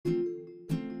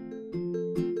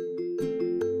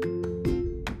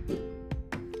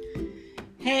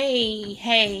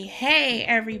Hey,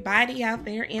 everybody out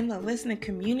there in the listening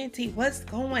community. What's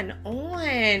going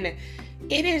on? It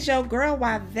is your girl,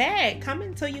 Wavette,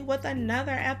 coming to you with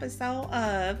another episode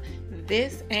of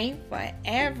This Ain't For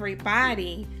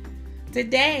Everybody.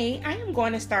 Today, I am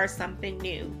going to start something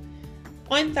new.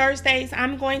 On Thursdays,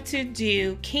 I'm going to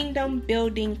do Kingdom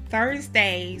Building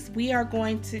Thursdays. We are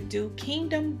going to do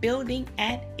kingdom building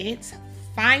at its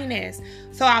finest.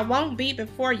 So I won't be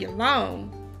before you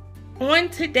long. On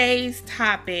today's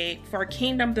topic for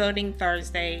Kingdom Building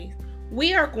Thursdays,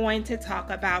 we are going to talk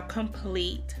about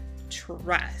complete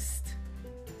trust.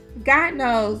 God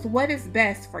knows what is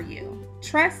best for you.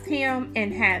 Trust Him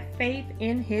and have faith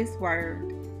in His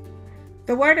word.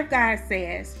 The word of God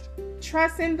says,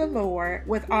 "Trust in the Lord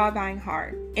with all thine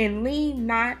heart, and lean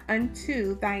not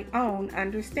unto thine own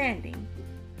understanding."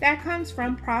 That comes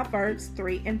from Proverbs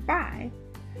 3:5.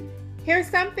 Here's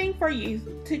something for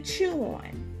you to chew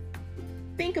on.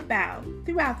 Think about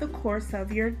throughout the course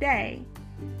of your day.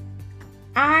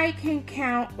 I can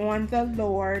count on the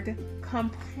Lord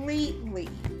completely.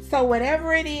 So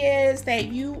whatever it is that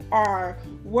you are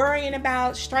worrying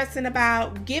about, stressing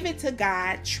about, give it to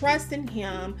God, trust in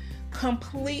Him,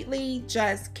 completely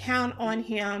just count on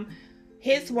Him.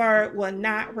 His word will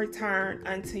not return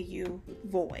unto you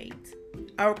void.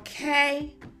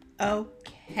 Okay?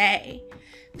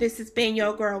 This has been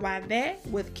your girl Wavette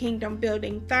with Kingdom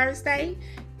Building Thursday.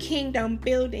 Kingdom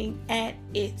building at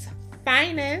its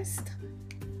finest.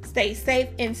 Stay safe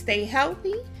and stay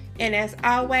healthy. And as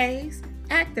always,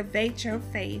 activate your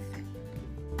faith.